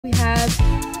We have,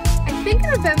 I think,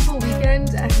 an eventful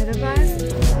weekend ahead of us.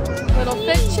 Little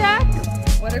fit check.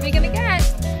 What are we gonna get?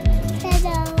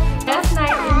 Hello. Last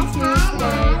night into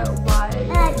today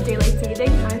was daylight saving.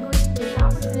 I'm going to the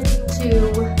house to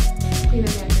clean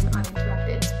the bedroom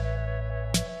uninterrupted.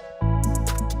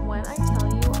 When I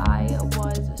tell you I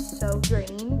was so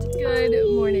drained.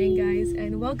 Good morning, guys,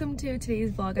 and welcome to today's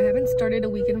vlog. I haven't started a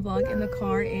weekend vlog in the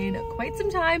car in quite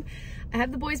some time. I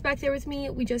have the boys back there with me.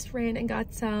 We just ran and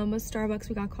got some Starbucks.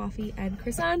 We got coffee and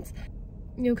croissants.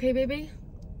 You okay, baby?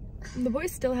 The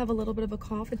boys still have a little bit of a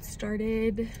cough. It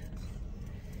started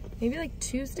maybe like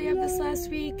Tuesday of this last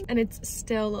week, and it's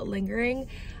still lingering.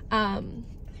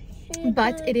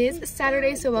 But it is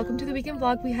Saturday, so welcome to the weekend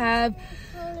vlog. We have,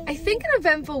 I think, an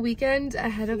eventful weekend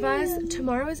ahead of us.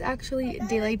 Tomorrow is actually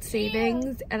daylight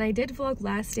savings, and I did vlog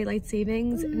last daylight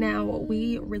savings. Now,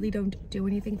 we really don't do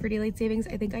anything for daylight savings.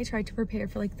 I think I tried to prepare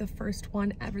for like the first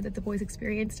one ever that the boys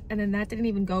experienced, and then that didn't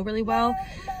even go really well.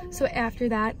 So after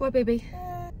that, what, baby?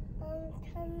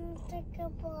 Can take a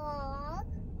walk.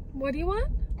 What do you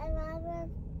want? I want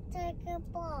to take a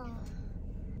walk.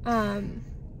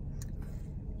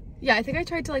 Yeah, I think I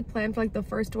tried to like plan for like the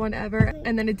first one ever,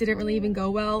 and then it didn't really even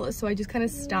go well, so I just kind of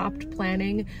stopped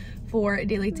planning for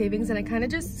daylight savings, and I kind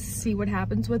of just see what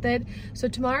happens with it. So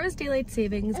tomorrow is daylight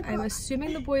savings. I'm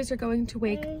assuming the boys are going to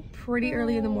wake pretty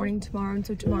early in the morning tomorrow, and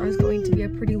so tomorrow is going to be a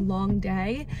pretty long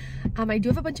day. I do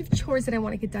have a bunch of chores that I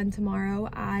want to get done tomorrow.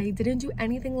 I didn't do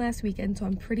anything last weekend, so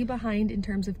I'm pretty behind in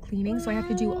terms of cleaning, so I have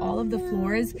to do all of the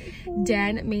floors,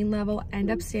 den, main level, and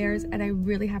upstairs, and I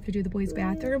really have to do the boys'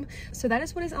 bathroom. So that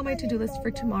is what is on my to-do list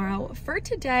for tomorrow. For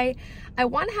today, I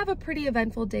want to have a pretty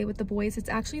eventful day with the boys. It's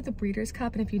actually the Breeders'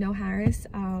 Cup, and if you know Harris,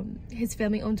 his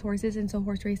family owns horses, and so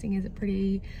horse racing is a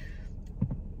pretty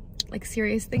like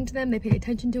serious thing to them. They pay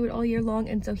attention to it all year long,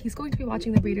 and so he's going to be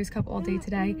watching the Breeders' Cup all day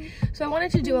today. So I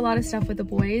wanted to do a lot of stuff with the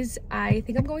boys. I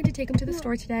think I'm going to take them to the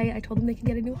store today. I told them they can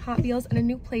get a new Hot Wheels and a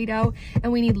new Play-Doh,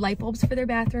 and we need light bulbs for their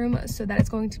bathroom, so that is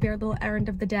going to be our little errand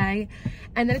of the day.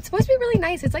 And then it's supposed to be really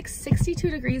nice. It's like 62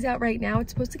 degrees out right now.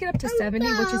 It's supposed to get up to 70,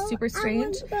 which is super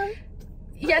strange.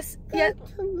 Yes, yes.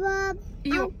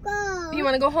 You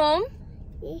want to go home?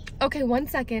 Okay, 1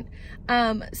 second.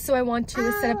 So I want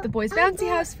to set up the boys' bouncy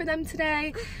house for them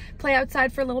today, play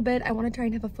outside for a little bit. I want to try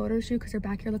and have a photo shoot because their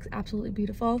backyard looks absolutely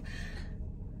beautiful.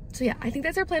 So yeah, I think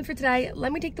that's our plan for today.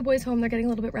 Let me take the boys home. They're getting a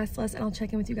little bit restless, and I'll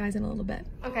check in with you guys in a little bit.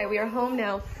 Okay, we are home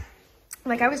now.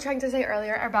 Like I was trying to say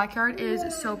earlier, our backyard is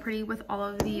so pretty with all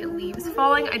of the leaves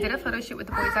falling. I did a photo shoot with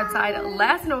the boys outside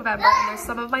last November, and there's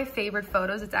some of my favorite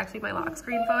photos. It's actually my lock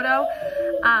screen photo.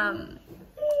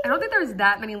 I don't think there was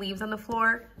that many leaves on the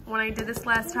floor when I did this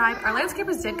last time. Our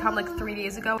landscapers did come like 3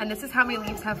 days ago, and this is how many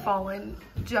leaves have fallen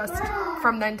just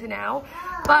from then to now.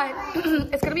 But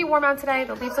it's gonna be warm out today.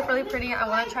 The leaves look really pretty. I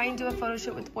wanna try and do a photo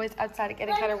shoot with the boys outside again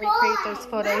and kind of recreate those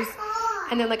photos.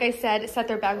 And then, like I said, set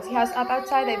their bouncy house up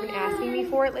outside. They've been asking me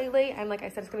for it lately, and like I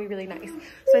said, it's gonna be really nice.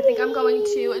 So I think I'm going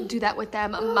to do that with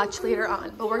them much later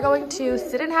on. But we're going to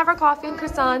sit and have our coffee and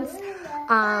croissants.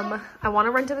 I want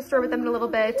to run to the store with them in a little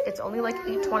bit. It's only like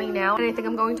 8:20 now, and I think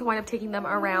I'm going to wind up taking them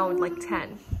around like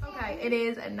 10. Okay, it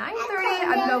is 9:30.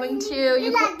 I'm going to,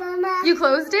 you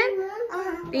closed it?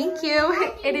 Thank you.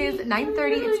 It is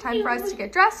 9:30. It's time for us to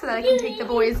get dressed so that I can take the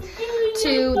boys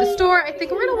to the store. I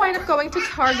think we're going to wind up going to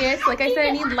Target. Like I said,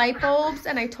 I need light bulbs,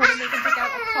 and I told them they can pick out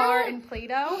a car and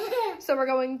Play-Doh. So we're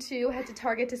going to head to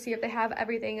Target to see if they have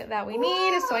everything that we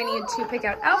need. So I need to pick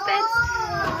out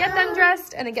outfits, get them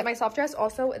dressed, and then get myself dressed.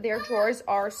 Also, their drawers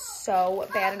are so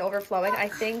bad and overflowing. I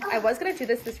think I was going to do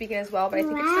this weekend as well, but I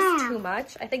think it's just too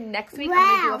much. I think next week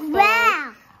I'm going to do a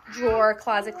full drawer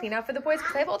closet clean out for the boys,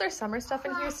 because I have all their summer stuff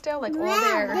in here still, like all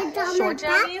their short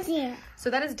jammies. So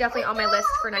that is definitely on my list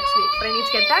for next week. But I need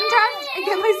to get them dressed and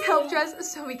get myself dressed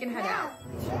so we can head out.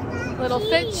 Little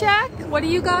fit check. What do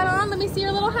you got on? Let me see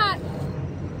your little hat.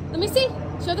 Let me see.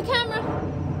 Show the camera.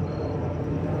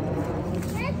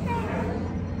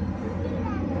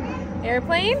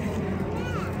 Airplane.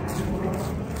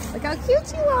 Look how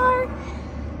cute you are.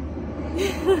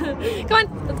 Come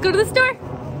on, let's go to the store.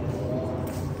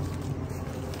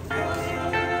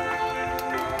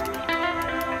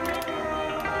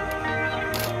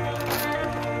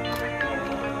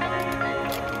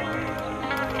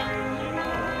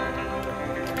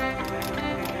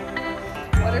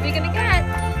 What are we gonna get?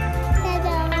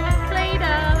 Play-Doh.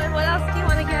 Play-Doh. And what else do you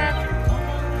want to get?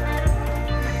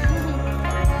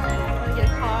 Want to get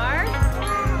a car?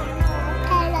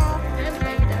 Hello. And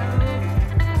Play-Doh.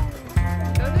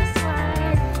 Go this way.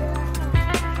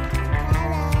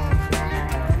 Hello.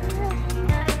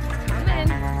 Come in.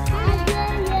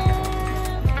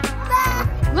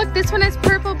 Look, this one has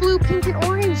purple blue, pink, and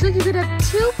orange. Look, you could have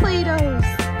 2 Play-Dohs.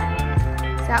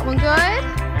 Is that one good?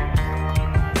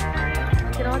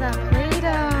 Look at all that Play-Doh.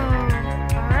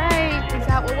 All right, is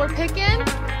that what we're picking?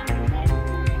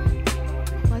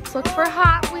 Let's look for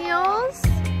Hot Wheels.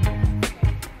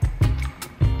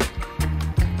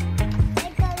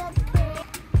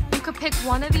 You could pick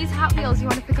one of these Hot Wheels. You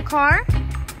want to pick a car?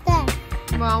 Yeah.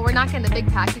 Well, we're not getting the big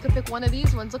pack. You could pick one of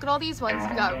these ones. Look at all these ones.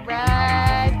 We got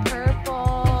red,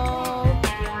 purple.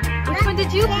 Which one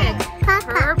did you pick?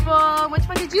 Purple. Which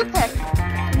one did you pick?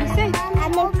 Let me see.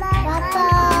 I'm a purple.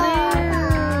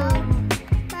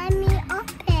 Mommy,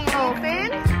 open. Open.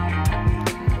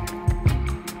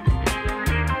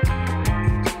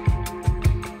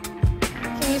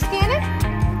 Can you scan it?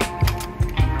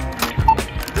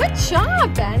 Good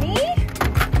job, Benny.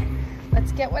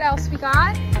 Let's get what else we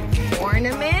got.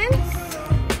 Ornaments.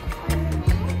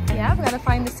 Yeah, we gotta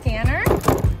find the scanner.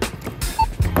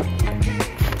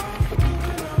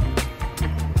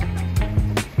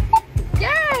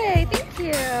 Yay, thank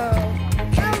you.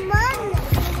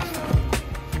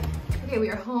 Okay, we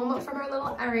are home from our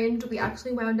little errand. We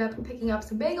actually wound up picking up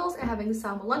some bagels and having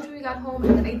some lunch when we got home,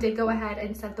 and then I did go ahead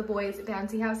and set the boys'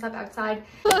 bouncy house up outside.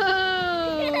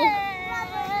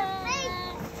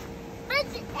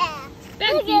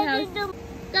 Bouncy house.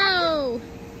 Go!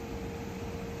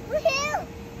 Woohoo!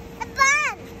 A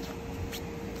bun!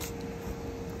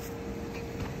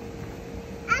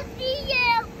 I see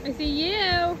you! I see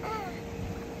you.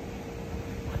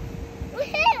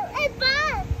 Woohoo! A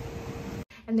bun!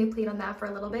 And they played on that for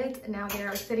a little bit, and now they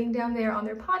are sitting down there on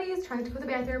their potties trying to go to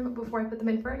the bathroom before I put them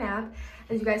in for a nap.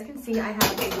 As you guys can see, I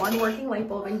have one working light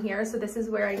bulb in here, so this is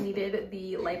where I needed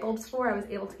the light bulbs for. I was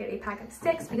able to get a pack of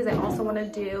 6 because I also want to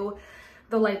do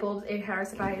the light bulbs in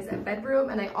Harris I's bedroom,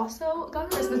 and I also got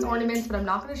Christmas ornaments, but I'm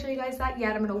not going to show you guys that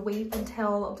yet. I'm going to wait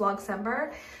until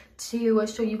Vlogcember to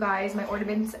show you guys my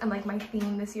ornaments and like my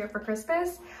theme this year for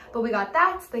Christmas. But we got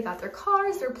that. They got their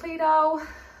cars, their Play-Doh.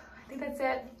 I think that's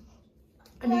it.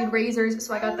 I needed razors,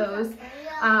 so I got those.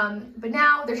 But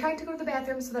now they're trying to go to the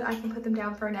bathroom so that I can put them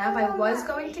down for a nap. I was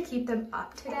going to keep them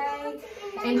up today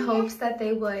in hopes that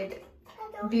they would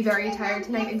be very tired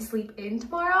tonight and sleep in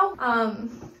tomorrow.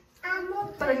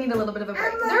 But I need a little bit of a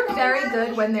break. They're very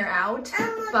good when they're out,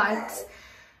 but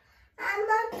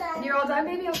you're all done,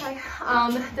 baby? Okay.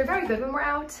 They're very good when we're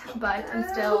out, but I'm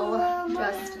still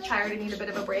just tired and need a bit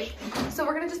of a break. So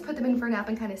we're gonna just put them in for a nap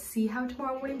and kind of see how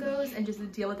tomorrow morning goes and just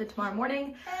deal with it tomorrow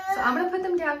morning. So I'm gonna put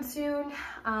them down soon,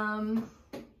 and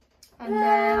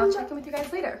then I'll check in with you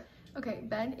guys later. Okay,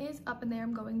 Ben is up in there.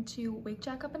 I'm going to wake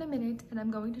Jack up in a minute, and I'm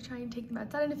going to try and take them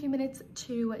outside in a few minutes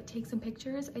to take some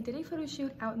pictures. I did a photo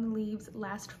shoot out in the leaves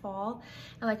last fall,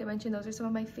 and like I mentioned, those are some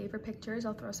of my favorite pictures.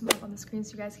 I'll throw some up on the screen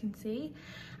so you guys can see.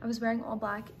 I was wearing all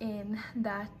black in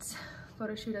that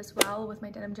photo shoot as well with my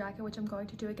denim jacket, which I'm going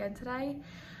to do again today.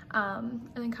 And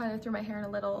then kind of threw my hair in a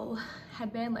little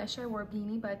headband. Last year I wore a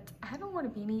beanie, but I haven't worn a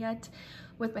beanie yet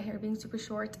with my hair being super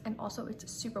short, and also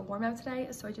it's super warm out today,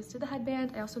 so I just did the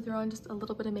headband. I also threw on just a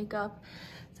little bit of makeup,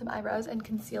 some eyebrows and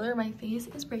concealer. My face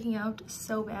is breaking out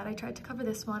so bad. I tried to cover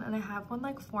this one, and I have one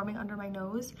like forming under my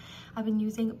nose. I've been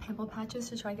using pimple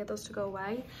patches to try and get those to go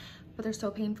away, but they're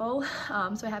so painful,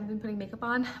 so I haven't been putting makeup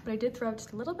on, but I did throw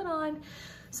just a little bit on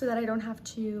so that I don't have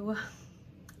to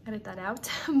edit that out.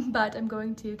 But I'm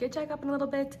going to get Jack up in a little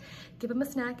bit, give him a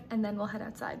snack, and then we'll head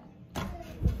outside.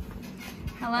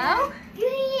 Hello? You're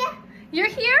here. You're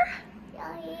here?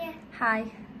 You're here.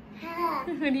 Hi. Huh.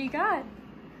 What do you got?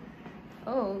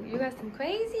 Oh, you got some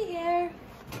crazy hair.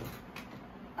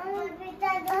 I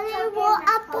want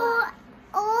apple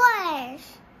orange.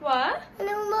 What? I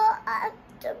want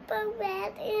apple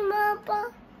red and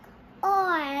apple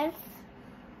orange.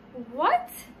 What?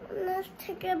 Let's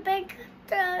take a picture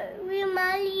with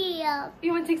my ear.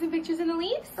 You want to take some pictures in the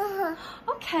leaves? Uh-huh.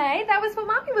 Okay, that was what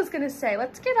Mommy was going to say.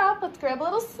 Let's get up. Let's grab a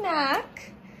little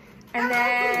snack. And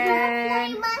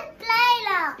then... Play my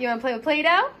Play-Doh. You want to play with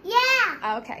Play-Doh?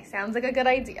 Yeah. Okay, sounds like a good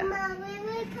idea. Mommy,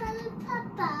 we color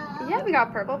purple. Yeah, we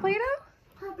got purple Play-Doh.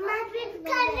 Mommy,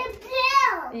 color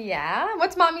blue. Yeah.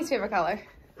 What's Mommy's favorite color?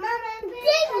 Mommy,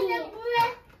 color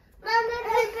blue. Mommy,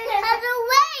 color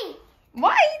white.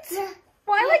 White?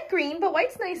 Well, I like green, but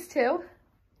white's nice too.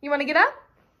 You want to get up?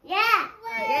 Yeah.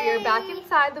 We're back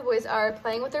inside. The boys are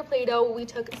playing with their Play-Doh. We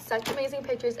took such amazing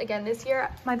pictures again this year.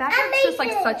 My backyard's just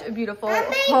like such a beautiful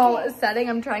fall setting.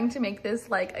 I'm trying to make this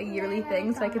like a yearly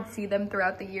thing so I can see them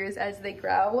throughout the years as they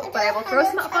grow. But I will throw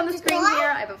some up on the screen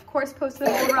here. I've of course posted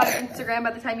them over on Instagram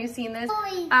by the time you've seen this.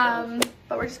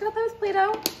 But we're just gonna play with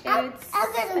Play-Doh. It's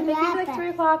I think maybe like 3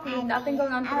 o'clock. We have nothing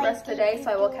going on for the rest of the day,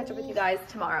 so I will catch up with you guys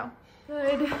tomorrow.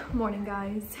 Good morning,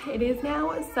 guys. It is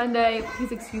now Sunday.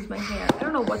 Please excuse my hair. I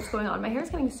don't know what's going on. My hair is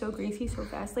getting so greasy so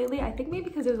fast lately. I think maybe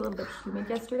because it was a little bit humid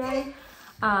yesterday.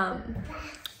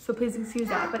 So please excuse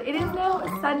that. But it is now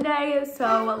Sunday.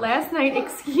 So last night,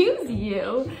 excuse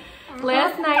you,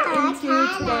 last night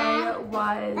into today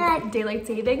was daylight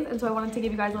savings, and so I wanted to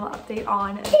give you guys a little update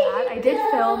on that. I did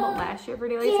film last year for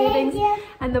daylight savings,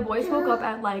 and the boys woke up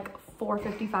at like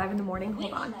 4:55 in the morning.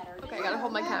 Hold on. Okay, I gotta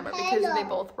hold my camera because they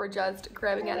both were just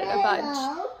grabbing at it a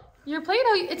bunch. Your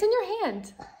Play-Doh, it's in your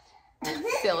hand.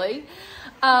 Silly.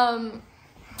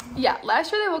 Yeah,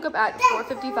 last year they woke up at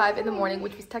 4:55 in the morning,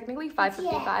 which was technically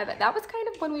 5:55. That was kind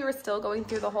of when we were still going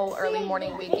through the whole early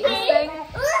morning waking thing.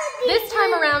 This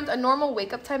time around, a normal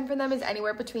wake up time for them is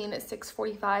anywhere between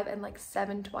 6:45 and like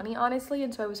 7:20, honestly.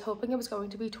 And so I was hoping it was going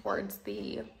to be towards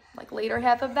the like later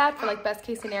half of that for like best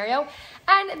case scenario.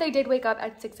 And they did wake up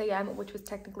at 6 a.m., which was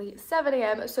technically 7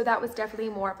 a.m. So that was definitely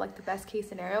more of like the best case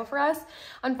scenario for us.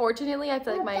 Unfortunately, I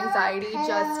feel like my anxiety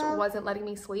just wasn't letting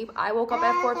me sleep. I woke up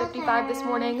at 4:55 this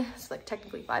morning, so like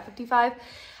technically 5:55,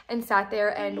 and sat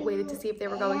there and waited to see if they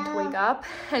were going to wake up.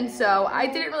 And so I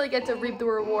didn't really get to reap the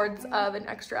rewards of an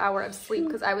extra hour of sleep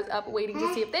because I was up waiting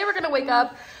to see if they were going to wake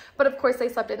up. But of course they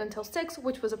slept in until 6,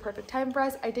 which was a perfect time for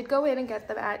us. I did go in and get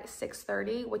them at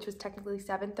 6:30, which was technically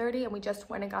 7:30, and we just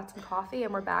went and got some coffee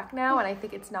and we're back now. And I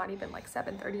think it's not even like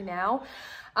 7:30 now.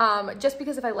 Just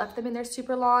because if I left them in there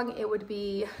super long, it would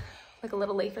be like a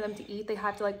little late for them to eat. They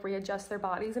have to like readjust their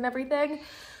bodies and everything.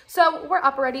 So we're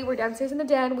up already. We're downstairs in the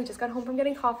den. We just got home from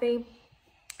getting coffee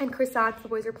and croissants. The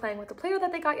boys are playing with the Play-Doh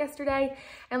that they got yesterday.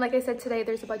 And like I said, today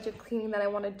there's a bunch of cleaning that I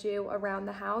want to do around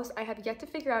the house. I have yet to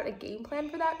figure out a game plan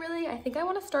for that, really. I think I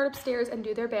want to start upstairs and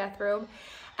do their bathroom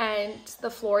and the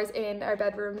floors in our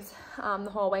bedrooms, the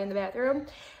hallway and the bathroom.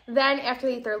 Then after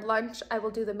they eat their lunch, I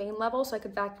will do the main level so I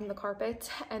could vacuum the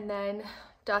carpet and then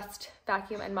dust,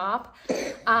 vacuum, and mop.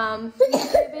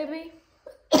 Hey, baby,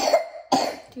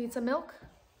 do you need some milk?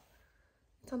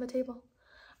 It's on the table.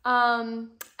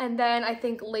 And then I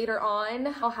think later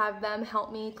on I'll have them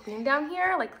help me clean down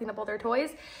here, like clean up all their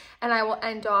toys, and I will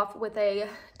end off with a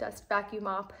dust vacuum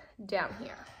mop down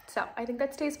here. So I think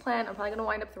that's today's plan. I'm probably gonna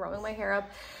wind up throwing my hair up,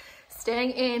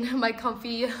 staying in my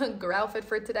comfy girl outfit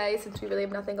for today since we really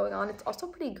have nothing going on. It's also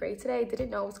pretty gray today. I didn't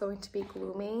know it was going to be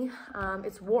gloomy.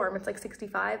 It's warm, it's like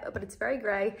 65, but it's very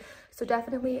gray. So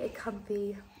definitely a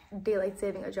comfy daylight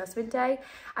saving adjustment day.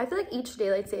 I feel like each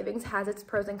daylight savings has its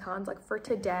pros and cons. Like for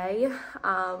today,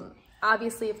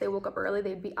 obviously if they woke up early,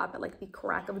 they'd be up at like the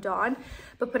crack of dawn,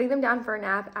 but putting them down for a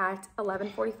nap at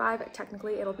 11:45,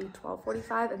 technically it'll be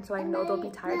 12:45, and so I know they'll be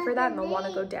tired for that and they'll want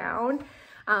to go down.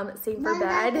 Same for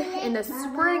bed. In the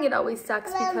spring it always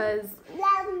sucks because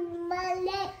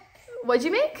what'd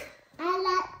you make?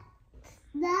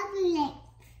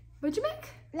 What'd you make?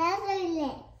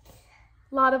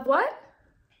 Lot of what?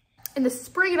 In the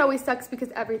spring, it always sucks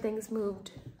because everything's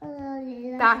moved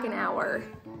back an hour.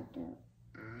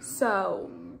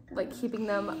 So, like, keeping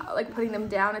them, like, putting them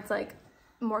down, it's, like,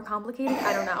 more complicated.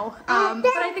 I don't know.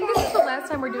 But I think this is the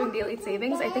last time we're doing daylight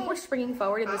savings. I think we're springing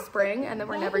forward in the spring, and then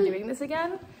we're never doing this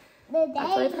again. That's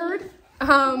what I've heard.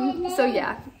 So,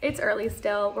 yeah, it's early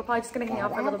still. We're probably just going to hang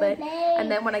out for a little bit.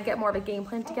 And then when I get more of a game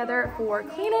plan together for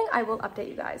cleaning, I will update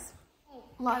you guys.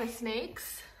 A lot of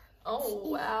snakes. Oh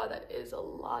wow, that is a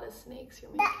lot of snakes you're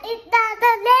making. That is not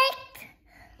a snake.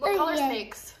 What color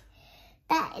snakes?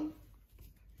 That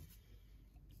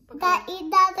is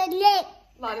not a snake.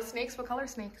 A lot of snakes. What color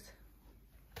snakes?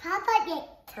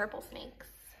 Purple snakes.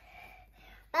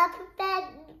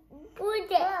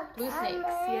 Blue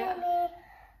snakes, yeah.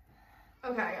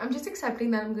 Okay, I'm just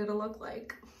accepting that I'm gonna look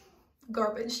like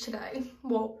garbage today.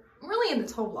 Well, really in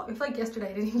this whole vlog. I feel like yesterday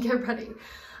I didn't even get ready.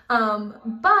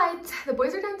 But the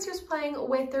boys are downstairs playing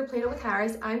with their Play-Doh with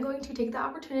Harris. I'm going to take the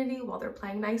opportunity while they're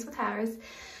playing nice with Harris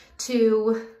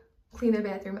to clean their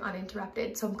bathroom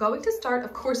uninterrupted. So I'm going to start,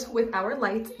 of course, with our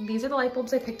lights. These are the light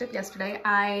bulbs I picked up yesterday.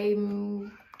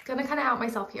 I'm gonna kind of out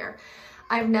myself here.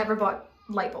 I've never bought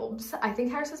light bulbs. I think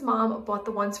Harris's mom bought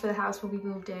the ones for the house when we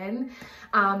moved in,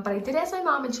 but I did ask my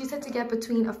mom and she said to get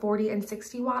between a 40 and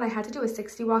 60 watt. I had to do a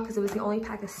 60 watt because it was the only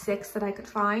pack of 6 that I could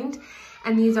find,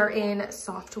 and these are in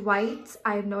soft white.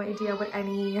 I have no idea what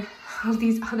any of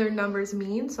these other numbers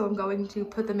mean, so I'm going to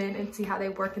put them in and see how they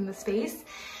work in the space.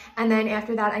 And then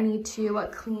after that, I need to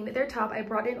clean their tub. I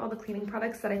brought in all the cleaning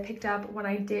products that I picked up when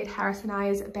I did Harris and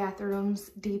I's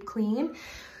bathrooms deep clean.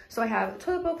 So I have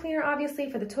toilet bowl cleaner,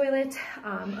 obviously, for the toilet,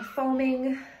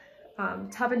 foaming,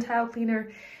 tub and tile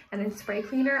cleaner, and then spray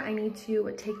cleaner. I need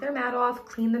to take their mat off,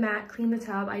 clean the mat, clean the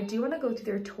tub. I do want to go through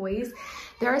their toys.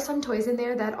 There are some toys in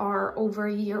there that are over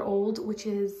a year old, which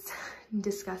is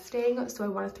disgusting, so I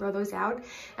want to throw those out.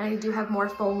 And I do have more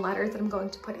foam letters that I'm going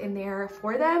to put in there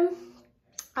for them.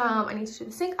 I need to do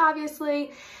the sink,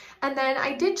 obviously. And then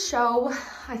I did show,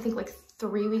 I think like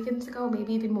 3 weekends ago,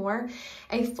 maybe even more,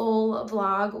 a full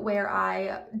vlog where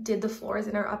I did the floors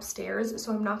in our upstairs.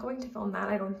 So I'm not going to film that,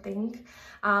 I don't think.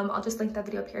 I'll just link that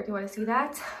video up here if you want to see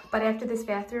that. But after this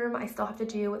bathroom, I still have to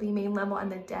do the main level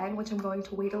and the den, which I'm going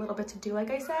to wait a little bit to do,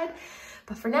 like I said.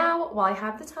 But for now, while I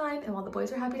have the time and while the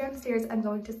boys are happy downstairs, I'm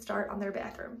going to start on their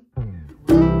bathroom.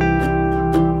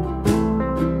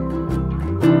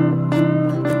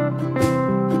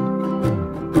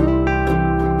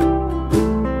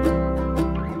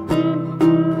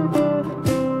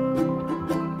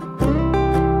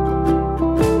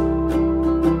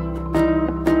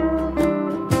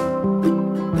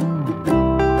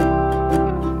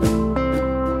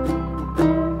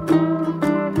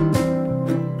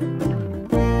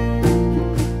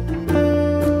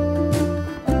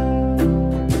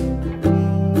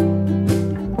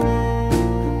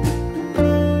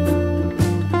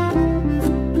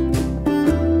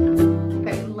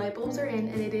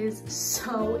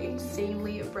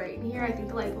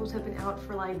 Have been out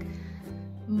for like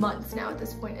months now at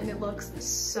this point, and it looks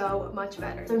so much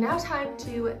better. So now time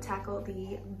to tackle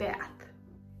the bath.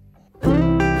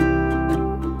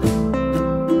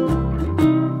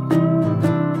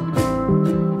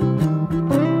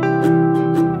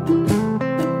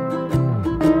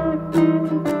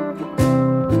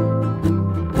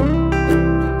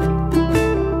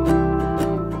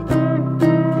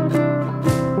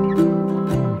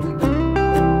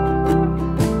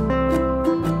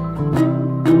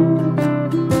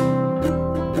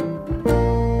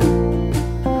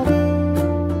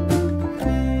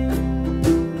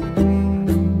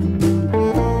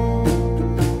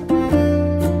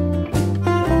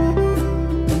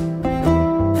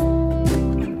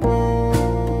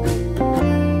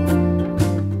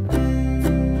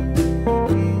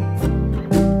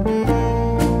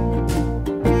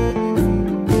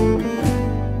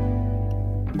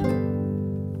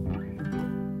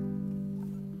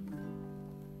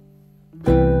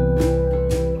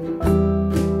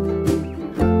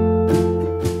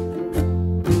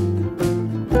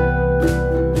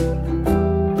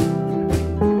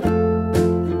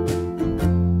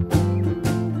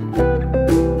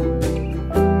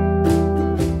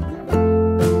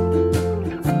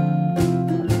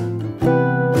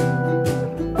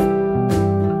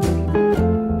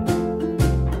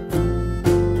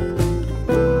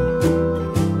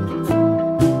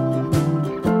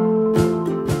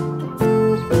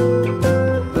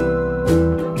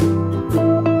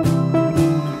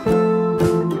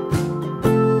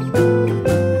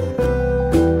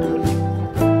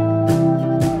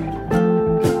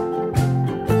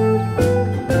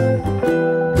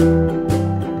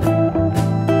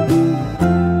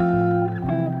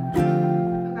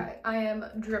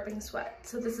 Dripping sweat,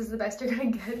 so this is the best you're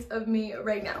gonna get of me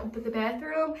right now. But the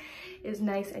bathroom is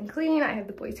nice and clean. I have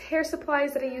the boys' hair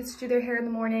supplies that I use to do their hair in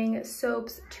the morning,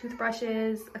 soaps,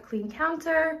 toothbrushes, a clean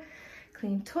counter,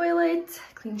 clean toilet,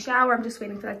 clean shower. I'm just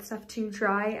waiting for that stuff to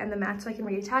dry and the mat so I can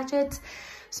reattach it.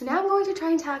 So now I'm going to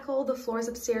try and tackle the floors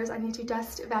upstairs. I need to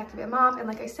dust, vacuum, and mop. And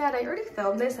like I said, I already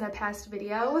filmed this in a past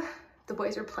video. The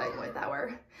boys are playing with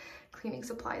our cleaning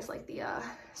supplies, like the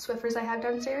Swiffers I have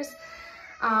downstairs.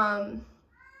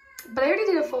 But I already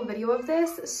did a full video of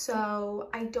this, so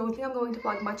I don't think I'm going to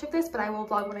vlog much of this, but I will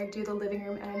vlog when I do the living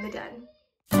room and the den.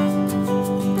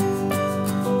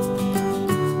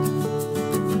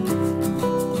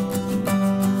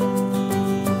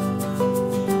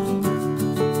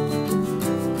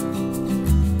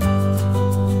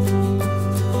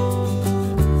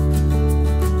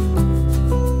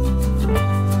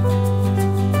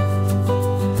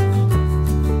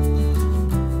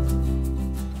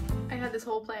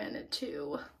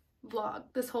 To vlog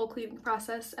this whole cleaning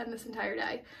process and this entire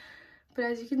day, but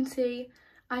as you can see,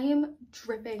 I am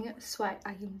dripping sweat.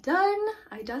 I am done.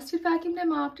 I dusted, vacuumed, and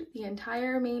mopped the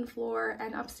entire main floor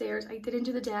and upstairs. I didn't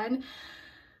do the den,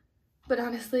 but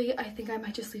honestly, I think I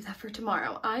might just leave that for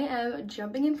tomorrow. I am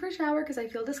jumping in for a shower because I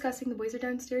feel disgusting. The boys are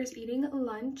downstairs eating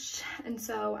lunch, and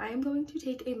so I am going to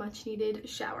take a much needed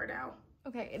shower now.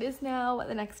 Okay, it is now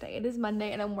the next day. It is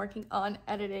Monday, and I'm working on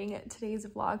editing today's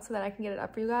vlog so that I can get it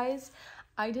up for you guys.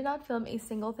 I did not film a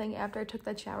single thing after I took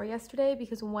that shower yesterday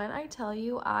because when I tell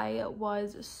you I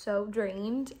was so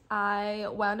drained, I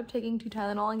wound up taking 2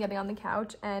 Tylenol and getting on the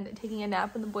couch and taking a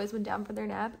nap when the boys went down for their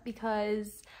nap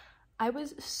because I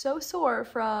was so sore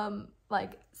from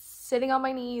like sitting on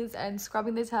my knees and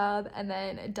scrubbing the tub and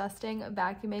then dusting,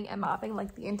 vacuuming, and mopping like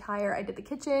I did the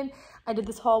kitchen, I did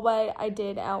this hallway, I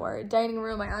did our dining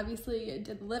room, I obviously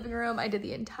did the living room, I did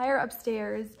the entire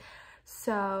upstairs.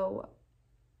 So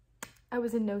I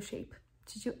was in no shape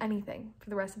to do anything for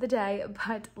the rest of the day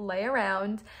but lay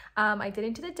around. I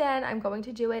didn't do the den. I'm going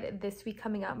to do it this week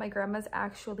coming up. My grandma's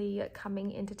actually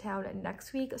coming into town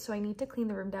next week, so I need to clean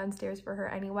the room downstairs for her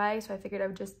anyway, so I figured I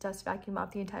would just dust vacuum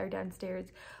up the entire downstairs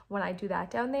when I do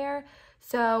that down there.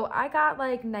 So I got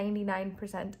like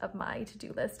 99% of my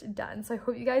to-do list done. So I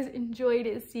hope you guys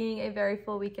enjoyed seeing a very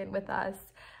full weekend with us.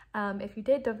 If you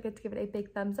did, don't forget to give it a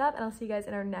big thumbs up, and I'll see you guys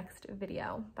in our next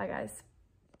video. Bye guys.